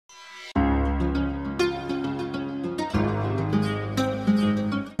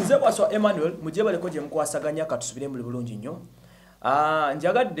waso Emmanuel mujeba leko je mkwasaganya katusubire mu bulungi nnyo.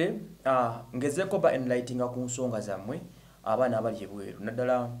 Njagadde ngezeko ba enlightinga ku nsonga zammwe abaana abali ebweru.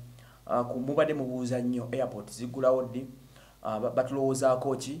 Naddala mubadde mubuuza nnyo airport zigulawo ddi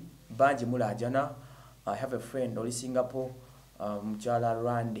batulowoozaako ki bangi mulajana. I have a friend oli Singapore mchala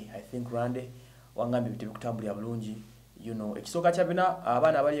Rwande, I think Rwande wangambi bitebe kutambulira bulungi. You know, ekisooka kya bina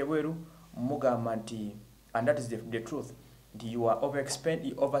abaana abali ebweru mugamba nti, and that is the truth, nti you are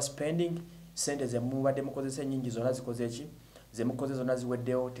overspending sente ze mubadde mukozesa nyingi zonna zikoze ki ze mukoze zonna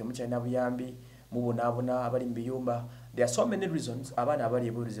ziweddewo temukyalina buyambi mubonaabona abali mu biyumba. There are so many reasons abaana abali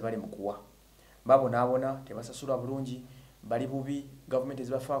ebweru ze bali mu kuwa babonaabona tebasasula bulungi bali bubi government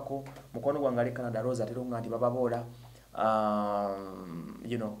ezibafaako mukono gwangale Canada Rose atero nganti bababoola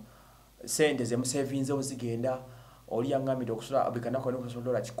you know sente ze musavinzewo zigenda oli yangamide okusula abikanako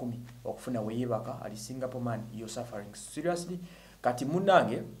n'okusula $10 okufuna weyebaka ali Singapore man, you're suffering seriously. Kati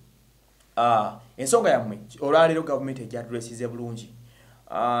munange ensonga yammwe olwaleero government ejadressize bulungi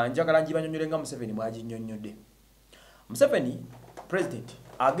njagala njibanyonyolenga Museveni bwaginnyonnyodde. Museveni president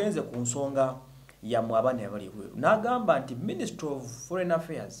agenze ku nsonga yammwe abaana abali ebweru n'agamba nti Ministry of Foreign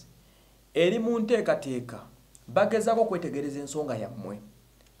Affairs eri mu nteekateeka bagezaako kwetegereza ensonga yammwe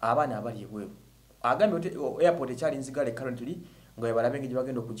abaana abali ebweru. Agambye airport ekyali nzigale currently nga balabe engeri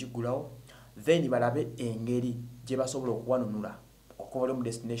bagenda okugigulawo then balabe engeri gye basobola okuwanunula okuva mu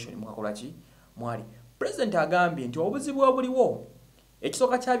destination mukakola ki mwali. President agambye nti obuzibu obuliwo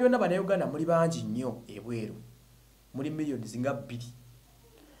ekisooka kya byonna bannayuganda muli bangi nnyo ebweru muli millions nga 2.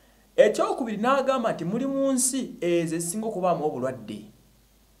 Ekyokubiri n'agamba nti muli mu nsi ezo ezisinga okubaamu obulwadde.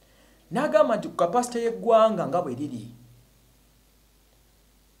 N'agamba nti kapasite y'eggwanga nga bwe liri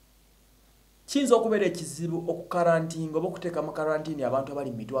kiyinza okubeera ekizibu okukarantinga oba okuteeka mu karantini abantu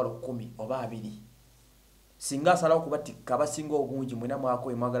abali mu mitwalo 10 oba 2 singa asalawo okubatikka abasinga obungi mwena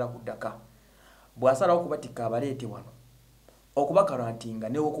mwako emwagala kuddaka bw'asalawo okubatikka abaleete wano okuba karantinga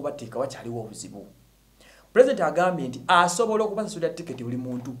ne okubateeka wakyaliwo obuzibu. President agambye nti asobola okubasasulira tiketi buli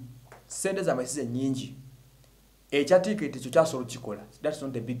muntu sente z'amasize nnyingi ekya tiketi ekyo kyasobola kikola, that's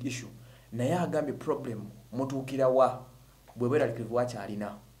not the big issue. Naye agambye problem mutuukira wa bwe bweraliikirivu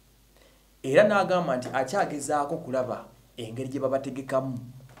wakyalina. Era n'agamba nti akyagezaako kulaba engeri gye babategekamu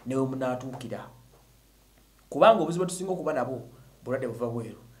ne we munaatuukira kubanga obuzibu tusinga okuba nabo bulwadde buva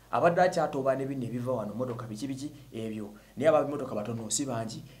bweru. Abadde akyatooba ne binne ebiva wano motoka biki ebyo naye ababimotoka batono si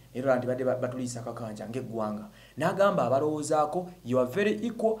bangi era nti badde batuliisa kakanja ng'eggwanga. N'agamba abalowoozaako you are very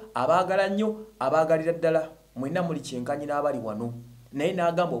equal, abaagala nnyo abaagalira ddala mwenna muli kyenkanyi n'abali wano. Naye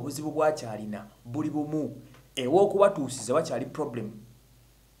n'agamba obuzibu bwakyalina buli bumu ew'okubatuusiza wakyali problem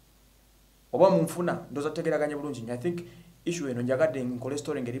oba munfuna ndoza tegeraganya bulungi. I think issue eno njagadde nkole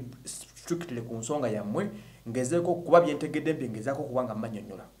story ngeri strictly ku nsonga yammwe ngezeeko kuba byentegedde mbi ngezaako kubanga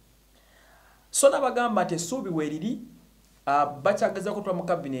mmannyonnyola. So n'abagamba nti essuubi weeriri bakyagezaako kutula mu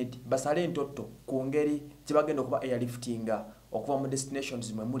cabinet basale entotto ku ngeri gye bagenda okuba airliftinga okuva mu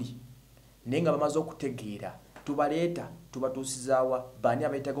destinations mwe muli naye nga bamaze okutegeera tubaleeta tubatuusizaawa baani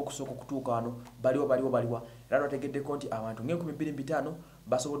abeetaaga okusooka okutuuka wano baliwa era bategeddeko nti abantu nga 25,000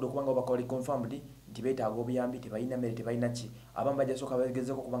 basobodde okuba nga bakola confirmed nti beetaaga obuyambi tebalina mmere tebalina ki abamu bajjasooka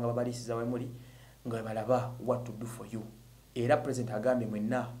bagezeeko okuba nga babaliisiza we muli nga balaba what to do for you. Era president agambye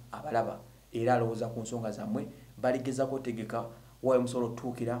mwenna abalaba era alowooza ku nsonga zammwe baligezaako otegeka wayo musobola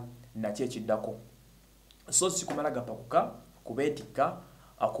otuukira nakyo ekiddako. So si kumala gapakuka kubeetikka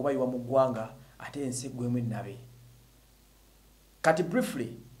akubayiwa mu ggwanga ate ensi eggwemu ennabe. Kati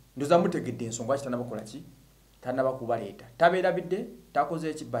briefly ndoza mutegedde ensonga ki tanaba kola ki tanaba kubaleeta tabeerabidde takoze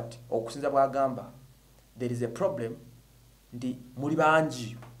eki but okusinza bwagamba there is a problem nti muli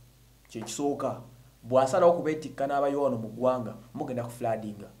bangi kyekisooka bw'asalawo okubeetikka n'abayiwa wano mu ggwanga mugenda ku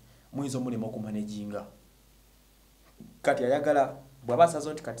floodinga muyinza omulema okumanaginga. Kati ayagala bw'aba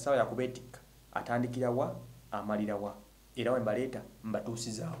asazeewo nti kati sawa yakubeetikka atandikira wa amalira wa era we mbaleeta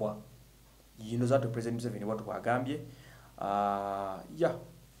mbatuusiza wa. Ndoza nti President Museveni watu bwagambye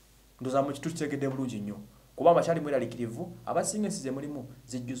ndoza mu kitu kitegedde bulungi nnyo kuba abakyali mweraliikirivu abasinga ensi ze mulimu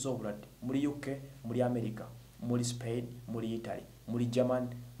zijjuza obulwadde muli UK muli America muli Spain muli Italy muli German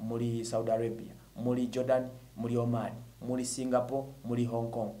muli Saudi Arabia muli Jordan muli Oman muli Singapore muli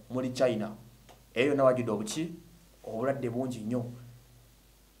Hong Kong muli China. Eyo nawajudde obuki obulwadde bungi nnyo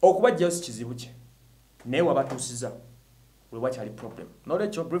okubajjayo si kizibu kye naye wabatuusiza we wakyali problem.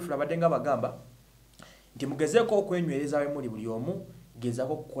 N'olwekyo briefly abadde nga bagamba nti mugezeeko okwenywereza we muli buli omu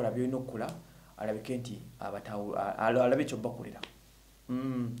gezaako okukola byolina okukola alabike nti alabe ekyo bakolera.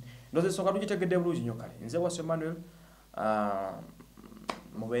 Ndoza ensonga tugitegedde bulungi nnyo kale nze wasu Emmanuel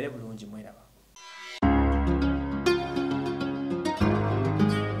mubeere bulungi mweraba.